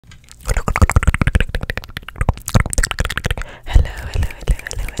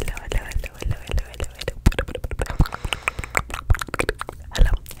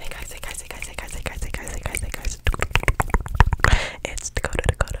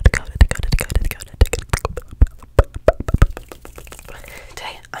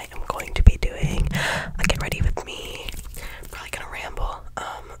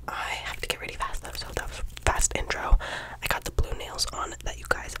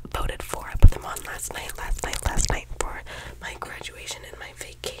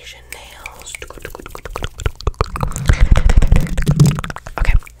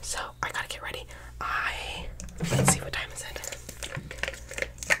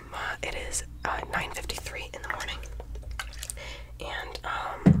9:53 in the morning, and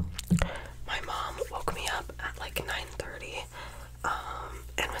my mom woke me up at like 9:30,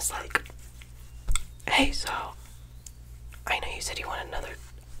 and was like, "Hey, so I know you said you want another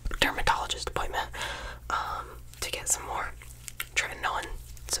dermatologist appointment, to get some more tretinoin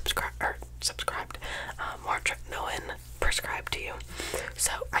subscribed, more tretinoin prescribed to you.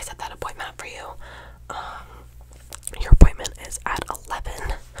 So I set that appointment up for you. Your appointment is at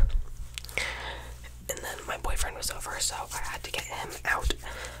 11." And then my boyfriend was over, so I had to get him out,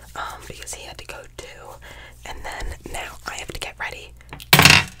 because he had to go too. And then now I have to get ready.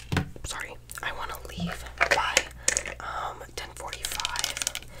 Sorry, I want to leave by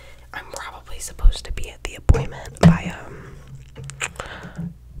 10:45. I'm probably supposed to be at the appointment by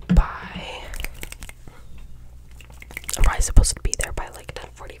I'm probably supposed to be there by like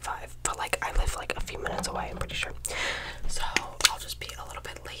 10:45, but like I live like a few minutes away, I'm pretty sure. So I'll just be a little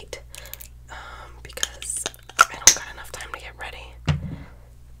bit late, because I don't got enough time to get ready.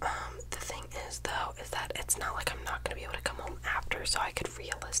 The thing is though, is that it's not like I'm not gonna be able to come home after, so I could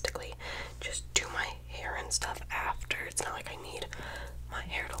realistically just do my hair and stuff after. It's not like I need my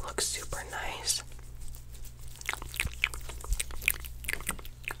hair to look super nice.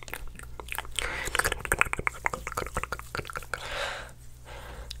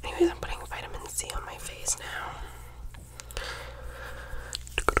 Anyways, I'm putting vitamin C on my face now.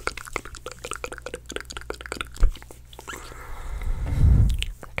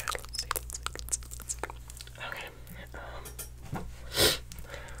 Okay, let's see. Okay,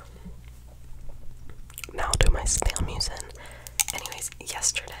 now I'll do my snail mucin. Anyways,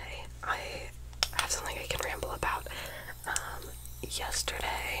 yesterday, I have something I can ramble about.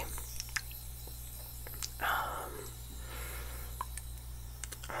 Yesterday,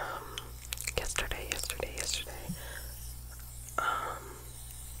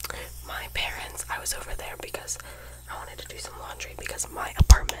 my parents, I was over there because I wanted to do some laundry because my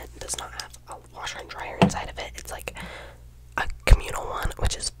apartment does not have a washer and dryer inside of it. It's like a communal one,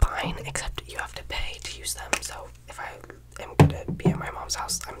 which is fine, except you have to pay to use them. So if I am gonna be at my mom's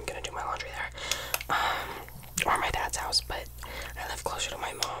house, I'm gonna do my laundry there, or my dad's house, but I live closer to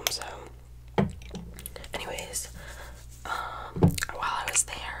my mom, so anyways, while I was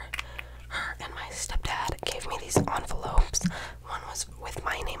there, her and my stepdad gave me these envelopes. One was with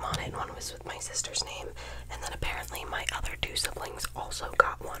my name on it, and one was with my sister's name, and then apparently my other two siblings also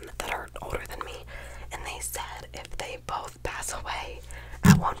got one that are older than me, and they said if they both pass away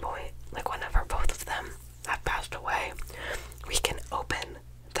at one point, like whenever both of them have passed away, we can open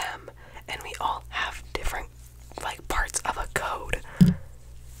them, and we all have different like parts of a code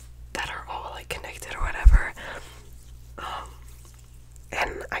that are all like connected or whatever,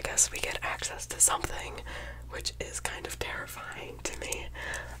 and I guess we get access to something, which is kind of terrifying to me.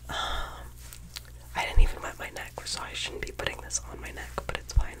 I didn't even wet my neck, so I shouldn't be putting this on my neck, but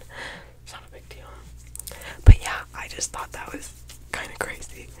it's fine. It's not a big deal. But yeah, I just thought that was kind of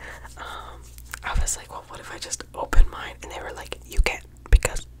crazy. I was like, well, what if I just open mine? And they were like, you can't,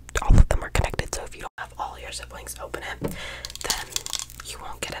 because all of them are connected, so if you don't have all your siblings open it, then you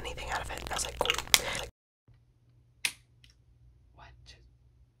won't get anything out of it. And I was like, cool. Like, what?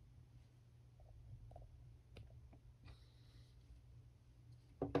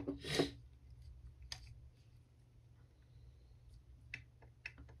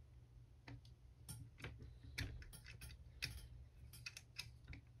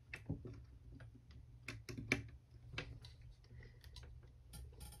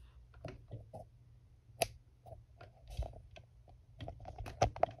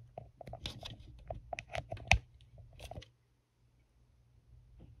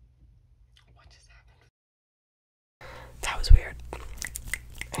 That was weird.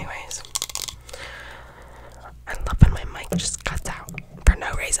 Anyways, I love when my mic just cuts out for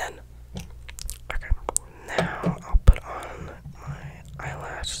no reason. Okay, now I'll put on my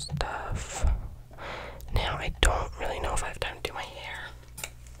eyelash stuff. Now I don't really know if I have time to do my hair,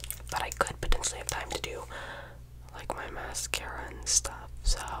 but I could potentially have time to do like my mascara and stuff,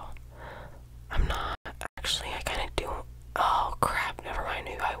 so I'm not. Actually, I kind of do. Oh crap, never mind.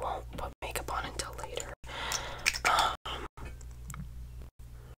 Maybe I won't put makeup on until later.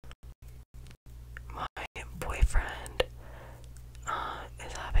 My boyfriend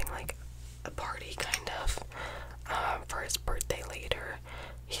is having like a party kind of for his birthday later.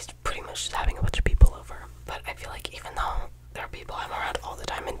 He's pretty much just having a bunch of people over, but I feel like even though there are people I'm around all the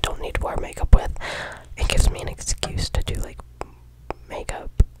time and don't need to wear makeup with, it gives me an excuse to do like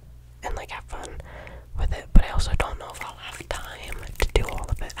makeup and like have fun with it. But I also don't know if I'll have time to do all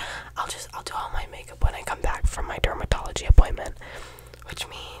of it. I'll do all my makeup when I come back from my dermatology appointment, which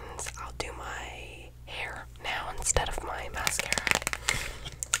means I'll do my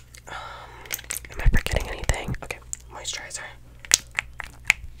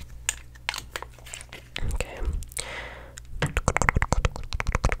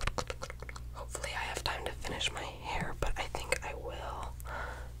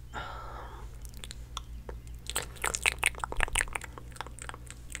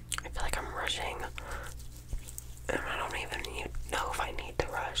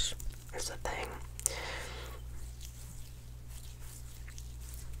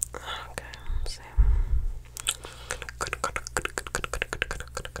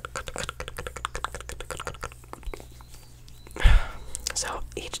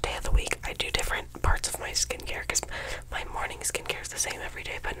my skincare because my morning skincare is the same every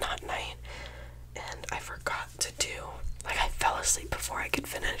day, but not night. And I forgot to do, like, I fell asleep before I could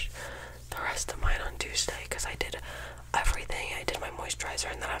finish the rest of mine on Tuesday because I did everything. I did my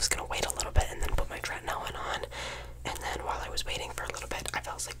moisturizer, and then I was gonna wait a little bit and then put my tretinoin on. And then while I was waiting for a little bit, I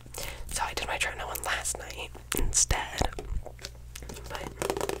fell asleep. So I did my tretinoin last night instead. But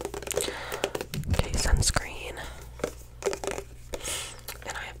okay, sunscreen.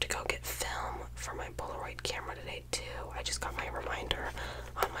 And I have to go get film for my Polaroid camera today too. I just got my reminder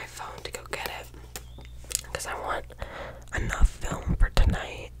on my phone to go get it because I want enough film for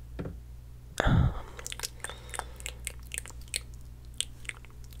tonight. I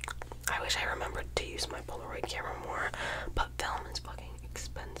wish I remembered to use my Polaroid camera more, but film is fucking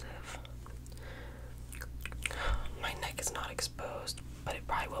expensive. My neck is not exposed, but it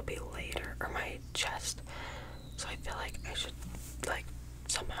probably will be later, or my chest. So I feel like I should, like,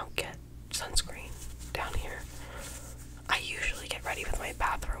 somehow get sunscreen down here. I usually get ready with my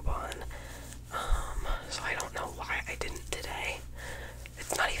bathrobe on, so I don't know why I didn't today.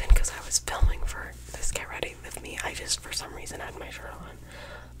 It's not even because I was filming for this Get Ready With Me. I just, for some reason, had my shirt on.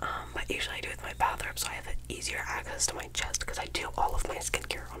 But usually I do with my bathrobe, so I have easier access to my chest because I do all of my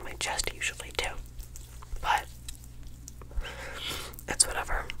skincare on my chest usually too. But it's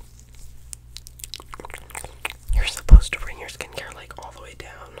whatever. You're supposed to bring your skincare like all the way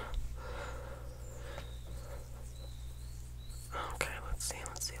down. Okay, let's see.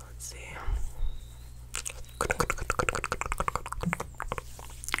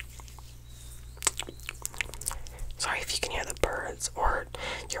 Sorry if you can hear the birds, or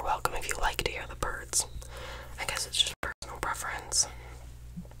you're welcome if you like to hear the birds. I guess it's just personal preference.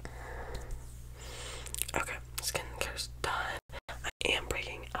 Okay, skincare done. I am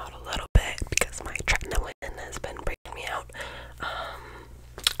breaking out a little bit because my tretinoin has been breaking me out.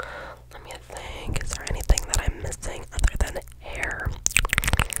 Let me think. Is there anything that I'm missing other than hair?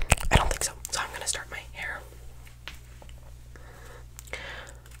 I don't think so. So I'm gonna start my hair.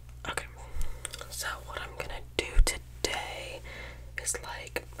 Okay. So what I'm gonna do today is,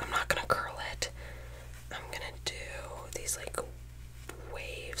 like, I'm not gonna curl it. I'm gonna do these like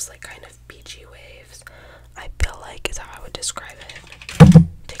waves, like kind of beachy waves. I feel like is how I would describe it.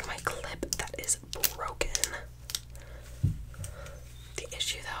 Take my clip that is broken. The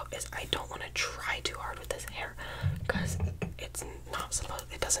issue though is I don't want to try too hard with this hair because it's not supposed,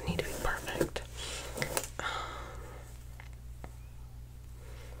 it doesn't need to be perfect.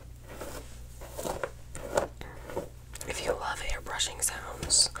 If you love hair brushing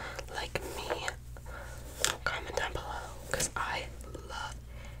sounds like me, comment down below because I love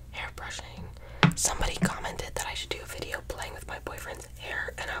hair brushing. Somebody commented that I should do a video playing with my boyfriend's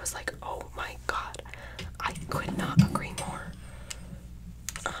hair, and I was like, oh my god, I could not agree more.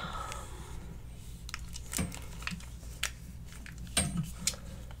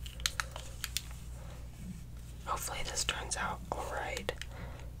 Hopefully this turns out alright.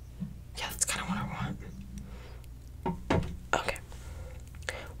 Yeah, that's kind of what I want. Okay.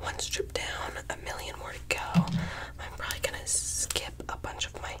 One strip down, a million more to go. I'm probably gonna skip a bunch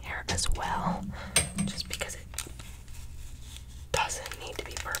of my hair as well, just because it doesn't need to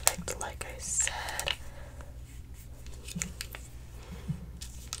be perfect, like I said.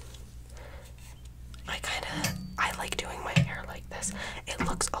 I like doing my hair like this. It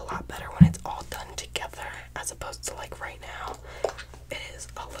looks a lot better when it's all done together, as opposed to like right now. It is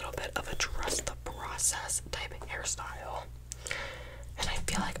a little bit of a trust the process type of hairstyle. And I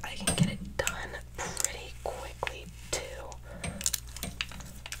feel like I can get it done pretty quickly too.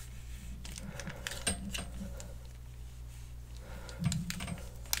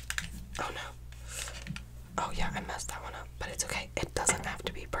 Oh no. Oh yeah, I messed that one up, but it's okay. It doesn't have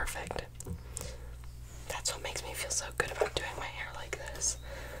to be perfect. That's what makes me feel so good about doing my hair like this.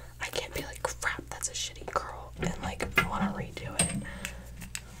 I can't be like, crap, that's a shitty curl, and like want to redo it.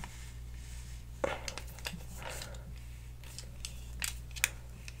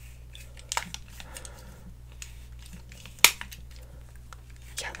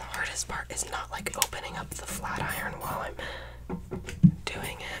 Yeah, the hardest part is not like opening up the flat iron while I'm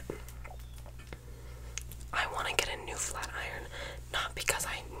doing it. I want to get a new flat iron, not because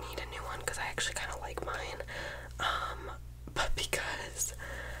I need a new one, because I actually kind of like mine, but because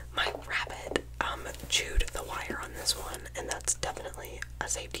my rabbit chewed the wire on this one, and that's definitely a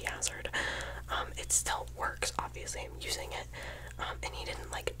safety hazard. It still works, obviously I'm using it, and he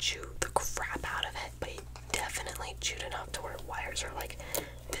didn't like chew the crap out of it, but he definitely chewed enough to where wires are like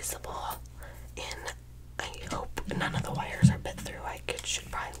visible, and I hope none of the wires are bit through. It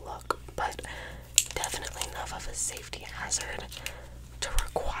should probably look, but definitely enough of a safety hazard to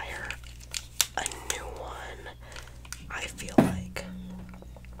require a new one.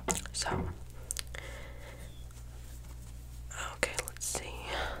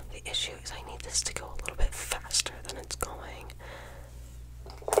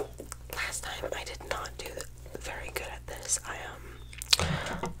 is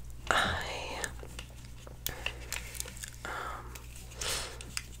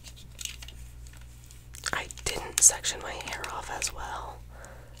I didn't section my hair off as well,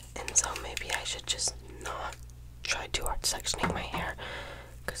 and so maybe I should just not try too hard sectioning my hair,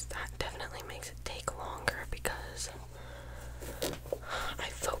 because that definitely makes it take longer, because I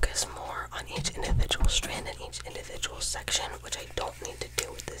focus more on each individual strand and each individual section, which I don't need to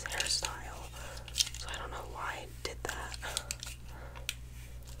do with this hairstyle. So I don't know why I did that.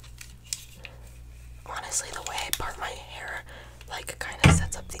 Honestly, the way I part my hair, like, kind of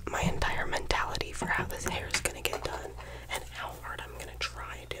sets up my entire mentality for how this hair is gonna get done and how hard I'm gonna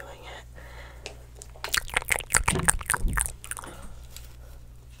try doing it.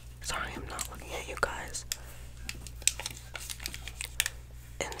 Sorry, I'm not looking at you guys.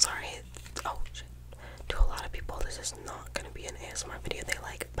 And sorry, oh shit, to a lot of people this is not gonna be an ASMR video they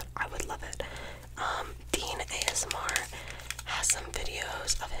like, but I would love it. Dean ASMR has some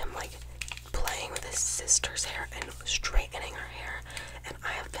videos of him like playing with his sister's hair and straightening her hair, and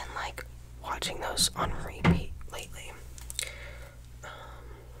I have been like watching those on repeat lately.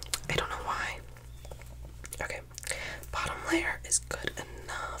 I don't know why. Okay, bottom layer is good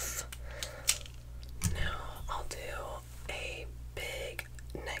enough. Now I'll do a big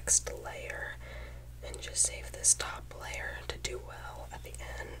next layer and just save this top layer to do well at the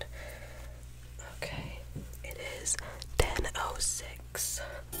end. Okay, it is 10:06.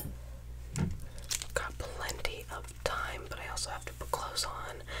 Got plenty of time, but I also have to put clothes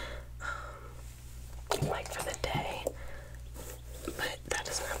on, like for the day. But that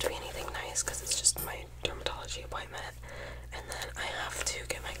doesn't have to be anything nice because it's just my dermatology appointment. And then I have to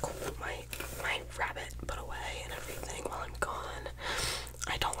get my rabbit put away and everything while I'm gone.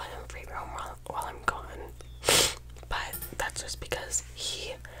 I don't let him free roam while I'm gone, but that's just because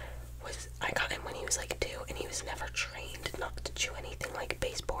I got him when he was like 2, and he was never trained not to chew anything like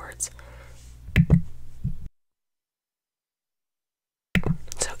baseboards.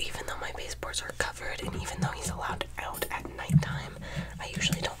 So even though my baseboards are covered, and even though he's allowed out at nighttime, I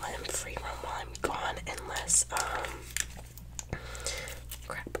usually don't let him free roam while I'm gone unless,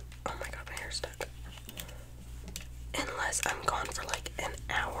 crap, oh my god, my hair's stuck. Unless I'm gone for like an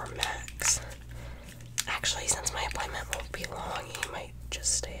hour max. Actually, since my appointment won't be long, he might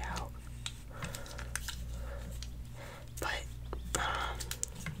just stay out. But,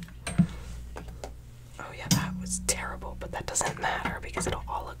 oh yeah, that was terrible, but that doesn't matter because it'll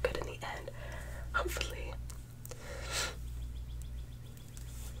all look good in the end, hopefully.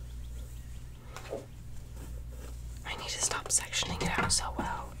 I need to stop sectioning it out so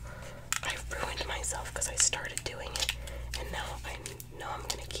well. I ruined myself because I started doing it, and now I know I'm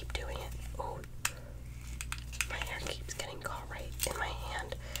gonna keep doing it. Oh, my hair keeps getting caught right in my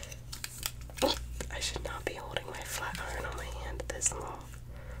hand. I should not be holding my flat iron on my hand this long.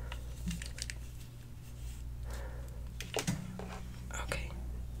 Okay,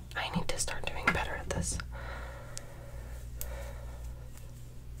 I need to start doing better at this.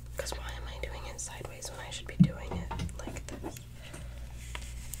 Because why am I doing it sideways when I should be doing it like this?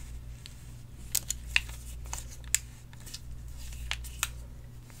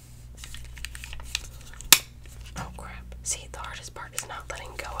 Oh crap. See, the hardest part is not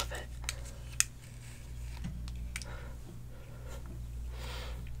letting go of it.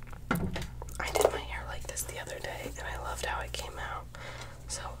 I did my hair like this the other day, and I loved how it came out.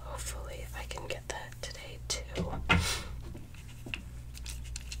 So hopefully I can get that today too.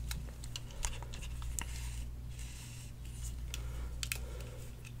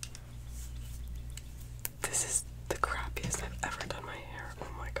 This is the crappiest I've ever done my hair. Oh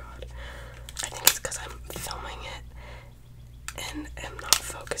my god. I think it's because I'm filming it and am not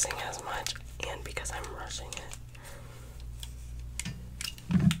focusing as much, and because I'm rushing it.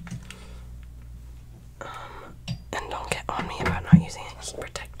 And don't get on me about not using a heat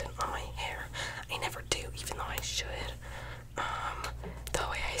protectant on my hair. I never do, even though I should. The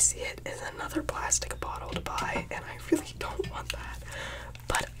way I see it is another plastic bottle to buy, and I really don't want that.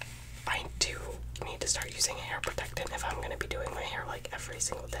 But I do need to start using a hair protectant if I'm going to be doing my hair like every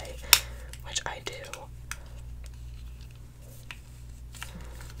single day, which I do.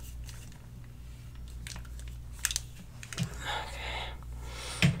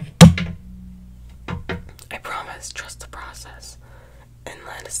 I promise, trust the process,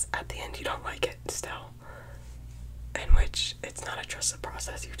 unless at the end you don't like it still, in which it's not a trust the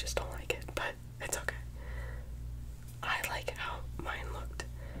process, you just don't like it, but it's okay. I like how mine looked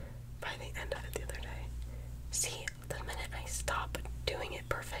by the end of it the other day. See, the minute I stop doing it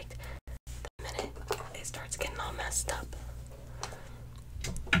perfect, the minute it starts getting all messed up.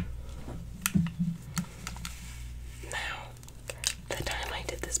 Now,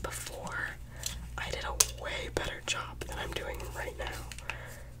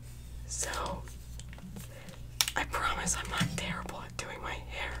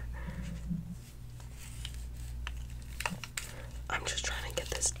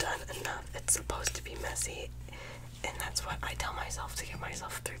 it's supposed to be messy, and that's what I tell myself to get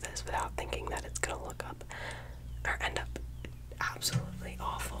myself through this without thinking that it's gonna look up or end up absolutely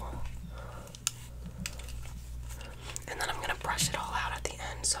awful. And then I'm gonna brush it all out at the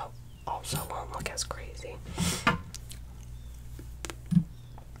end, so also won't look as crazy.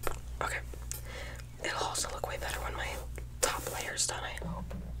 Okay, it'll also look way better when my top layer's done, I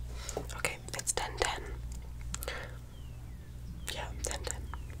hope. Okay, it's 10-10. Yeah, 10-10.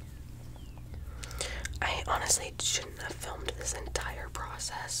 I honestly shouldn't have filmed this entire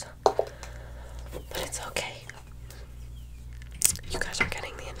process, but it's okay. You guys are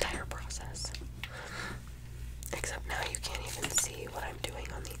getting the entire process. Except now you can't even see what I'm doing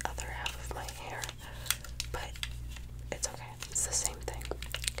on the other half of my hair, but it's okay. It's the same thing.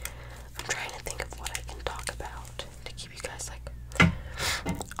 I'm trying to think of what I can talk about to keep you guys like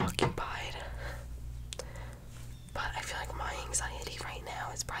occupied. But I feel like my anxiety right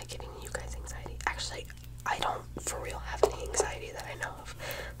now is probably giving you guys anxiety. Actually, I don't for real have any anxiety that I know of.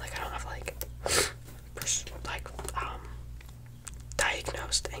 Like, I don't have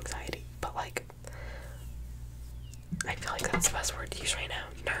diagnosed anxiety, but like, I feel like that's the best word to use right now.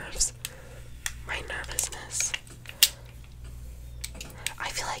 Nerves. My nervousness. I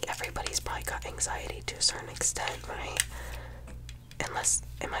feel like everybody's probably got anxiety to a certain extent, right? Unless,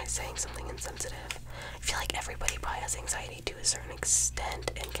 am I saying something insensitive? I feel like everybody probably has anxiety to a certain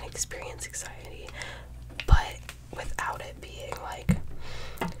extent and can experience anxiety, but without it being like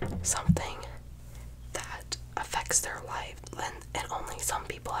something that affects their life, and only some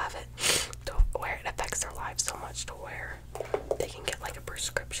people have it to where it affects their lives so much to where they can get like a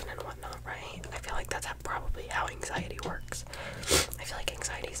prescription and whatnot, right? I feel like that's probably how anxiety works. I feel like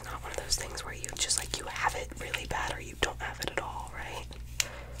anxiety is not one of those things where you just like, you have it really bad or you don't have it at all, right?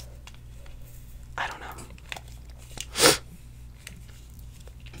 I don't know.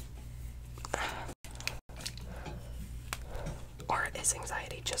 Or is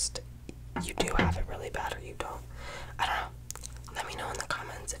anxiety just, you do have it really bad or you don't? I don't know. Let me know in the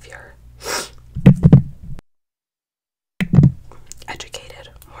comments if you're educated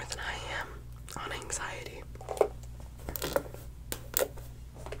more than I am on anxiety.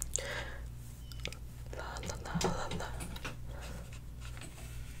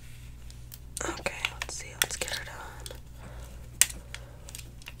 Okay, let's see, let's get her done.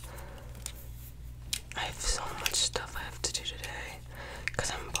 I have so much stuff I have to do today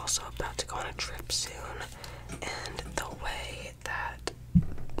because I'm also about to go on a trip soon, and the way that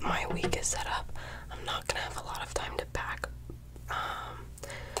my week is set up, I'm not gonna have a lot of time to pack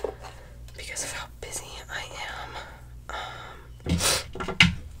because of how busy I am.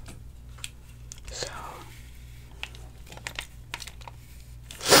 So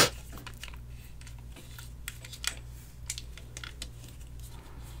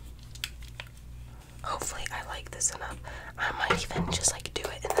hopefully I like this enough. I might even just like do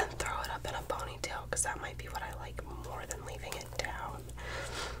it and then throw it up in a ponytail because that might be what I like more than leaving it down.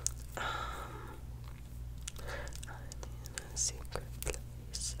 I'm in a secret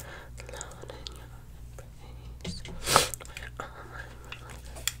place, alone in your embrace, where all my like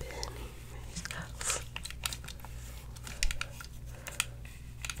a penny maze.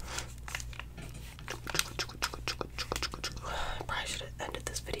 I probably should have ended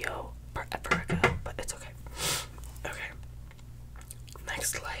this video forever ago, but it's okay. Okay.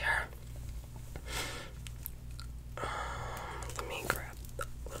 Next layer. Let me grab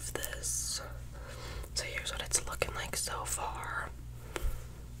all of this. So here's what it's looking like so far.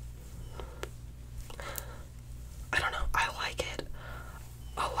 I don't know, I like it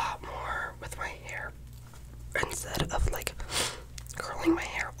a lot more with my hair instead of like curling my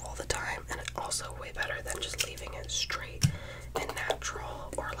hair all the time, and it's also way better than just leaving it straight and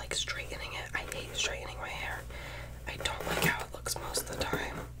natural or like straightening it. I hate straightening my hair. I don't like how it looks most of the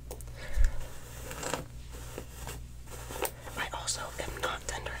time. I also am not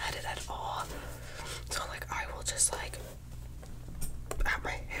tender-headed at all, so like I will just like at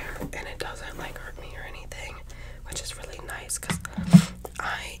my hair and it doesn't like hurt me or anything, which is really nice because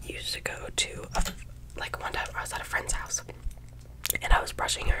I used to go to like one time I was at a friend's house and I was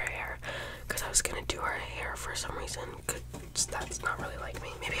brushing her hair because I was gonna do her hair for some reason, because that's not really like me.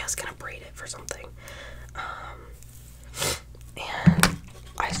 Maybe I was gonna braid it for something. And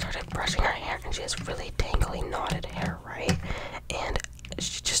I started brushing her hair and she has really tangly knotted hair, right? And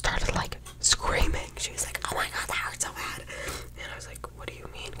she just started like screaming. She was like, oh my god, that hurts so bad. And I was like, what do you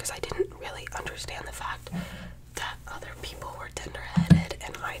mean? Because I didn't really understand the fact that other people were tender-headed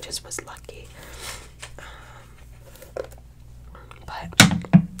and I just was lucky. But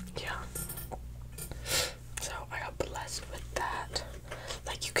yeah, so I got blessed with that.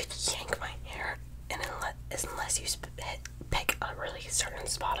 Like, you could yank my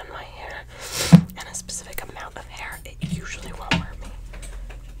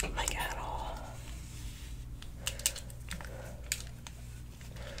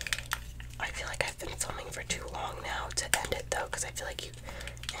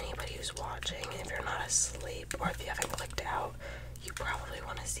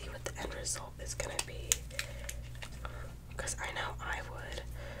see what the end result is gonna be, because I know I would,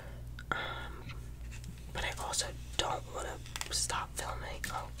 but I also don't want to stop filming.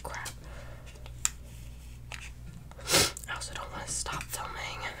 Oh crap. I also don't want to stop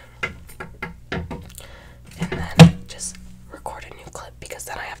filming and then just record a new clip, because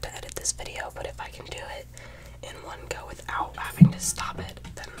then I have to edit this video. But if I can do it in one go without having to stop it,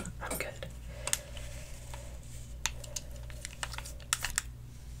 then I'm good.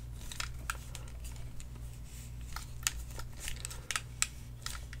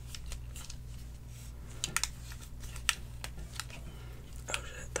 Oh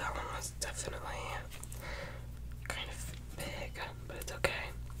shit, that one was definitely kind of big, but it's okay.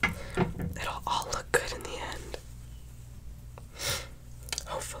 It'll all look good in the end.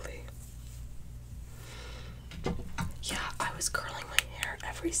 Hopefully. Yeah, I was curling my hair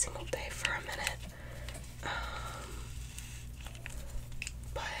every single day for a minute.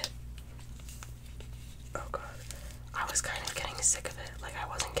 But oh god, I was kind of getting sick of it. Like, I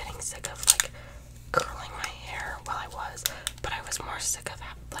wasn't getting sick of like curling my hair while I was, but I was more sick of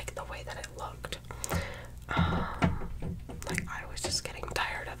like the way that it looked. Like, I was just getting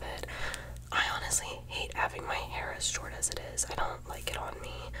tired of it. I honestly hate having my hair as short as it is. I don't like it on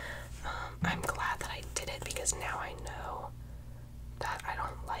me. I'm glad that I did it, because now I know that I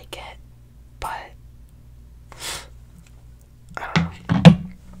don't like it, but I don't know.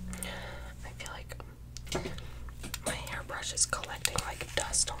 I feel like my hairbrush is collecting like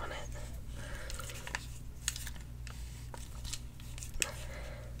dust on it.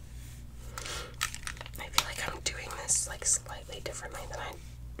 I feel like I'm doing this like slightly differently than I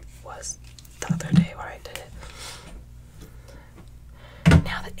was the other day when I did it.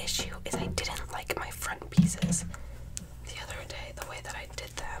 Now the issue is I didn't like my front pieces the other day, the way that I did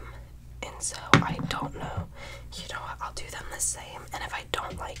them, and so I don't know. You know what, I'll do them the same, and if I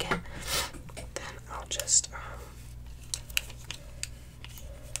don't like it, then I'll just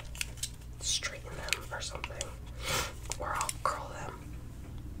straighten them or something, or I'll curl them.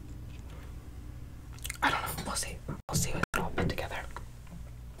 I don't know, we'll see. We'll see what it'll put together.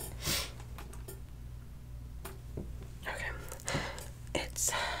 Okay,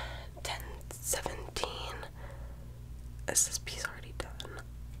 it's 10:17. Is this piece already done?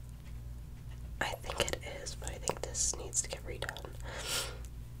 I think it is, but I think this needs to get redone.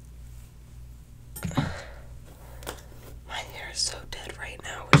 My hair is so dead right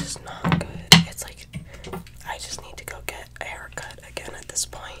now, which is not good. It's like, I just need to go get a haircut again at this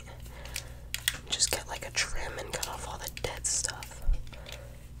point. Just get like a trim and cut off all the dead stuff.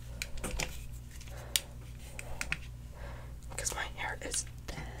 Because my hair is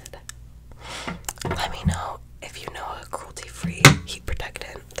dead. Let me know if you know a cruelty-free heat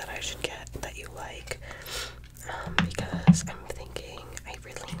protectant that I should get that you like. Because I'm thinking I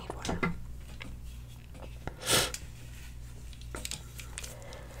really need one.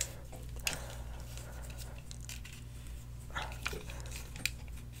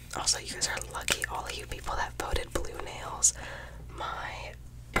 Also, you guys are lucky, all of you people that voted blue nails. My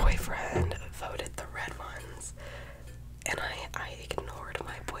boyfriend voted the red ones, and I ignored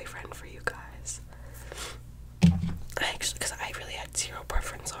my boyfriend for you guys. Because I really had zero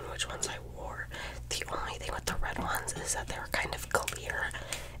preference on which ones I wore. The only thing with the red ones is that they were kind of clear,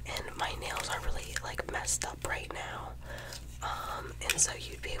 and my nails are really like messed up right now. And so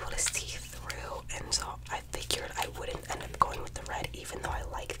you'd be able to see through, and so I figured I wouldn't end up going with the red, even though I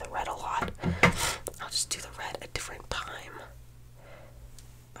like the red a lot. I'll just do the red a different time.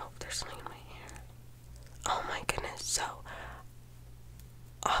 Oh, there's something in my hair. Oh my goodness. So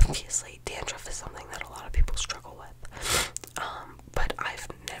obviously dandruff is something that a lot of people struggle with, but I've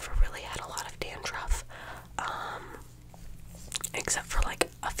never really had a lot of dandruff, except for like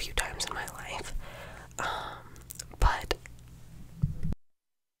a few times in my life. But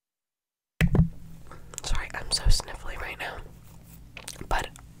sorry, I'm so sniffly right now. But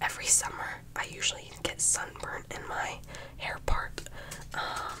every summer I usually get sunburnt in my hair part,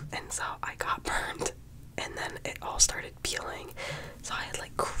 and so I got burned, and then it all started peeling, so I had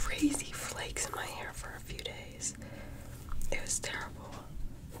like crazy flakes in my hair for a few days. It was terrible.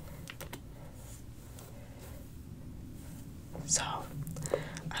 So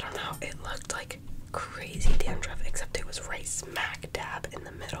I don't know, it looked like crazy dandruff, except it was right smack dab in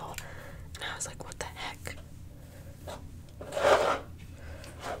the middle, and I was like, what the heck?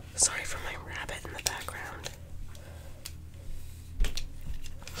 Sorry for my rabbit in the background. I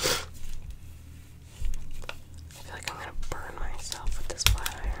feel like I'm gonna burn myself with this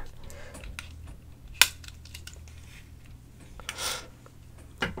flat iron.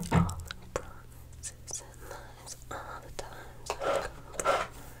 All the promises and lies, all the times I've come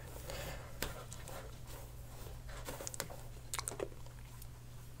through.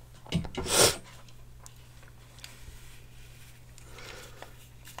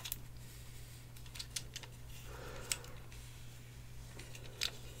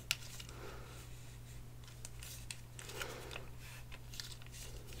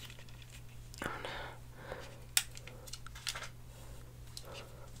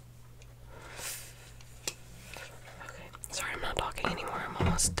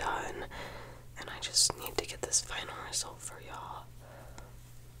 just need to get this final result for y'all.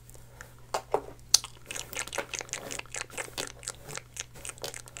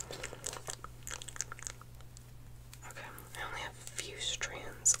 Okay, I only have a few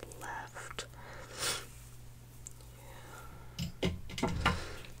strands left.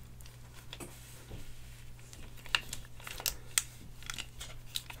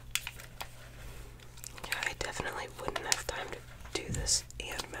 Yeah, I definitely wouldn't have time to do this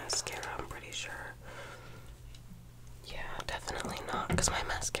and mascara, I'm pretty sure. Yeah, definitely not, because my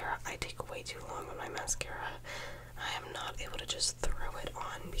mascara, I take way too long on my mascara. I am not able to just throw it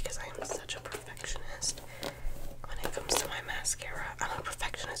on because I am such a perfectionist when it comes to my mascara. I'm a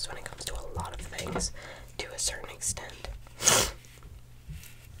perfectionist when it comes to a lot of things, to a certain extent.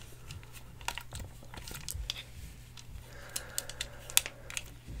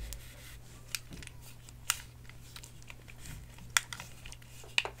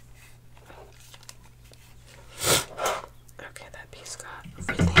 Okay, that piece got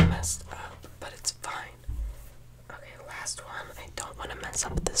really messed up, but it's fine. Okay, last one. I don't want to mess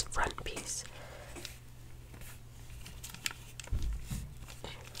up this front piece.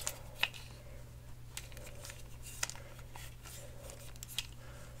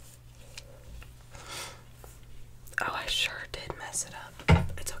 Oh, I sure did mess it up.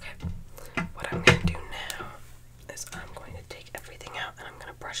 It's okay. What I'm gonna do now is I'm going to take everything out and I'm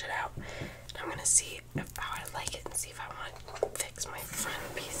gonna brush it out. And I'm gonna see how I like it and see if I want to fix my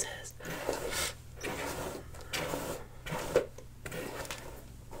front pieces.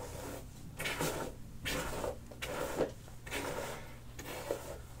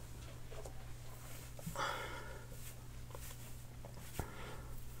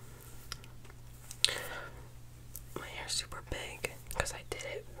 My hair's super big because I did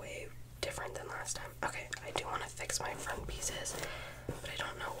it way different than last time. Okay, I do want to fix my front pieces, but I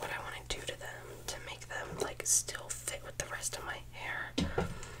don't know what I want to do to them to make them like still fit with the rest of my hair.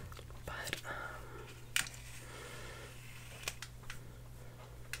 But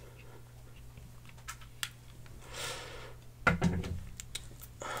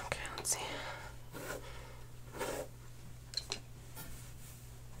okay, let's see.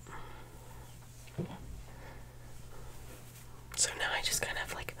 So now I just kind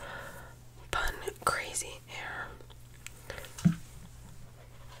of like bun crazy hair.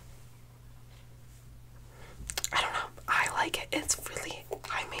 I don't know. I like it. It's really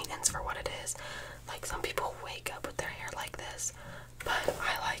high maintenance for what it is. Like some people wake up with their hair like this, but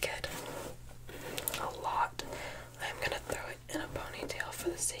I like it a lot. I'm gonna throw it in a ponytail for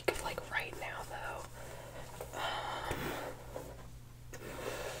the sake of like right now though.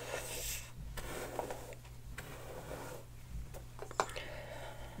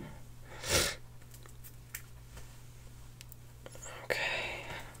 Okay.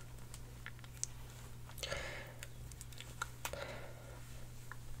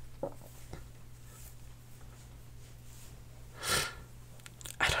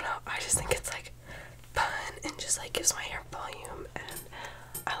 I don't know, I just think it's like fun and just like gives my hair volume and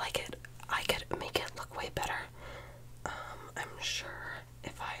I like it. I could make it look way better. I'm sure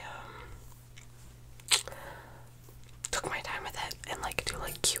if I took my time with it and like do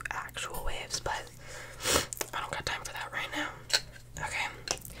like cute actual waves, but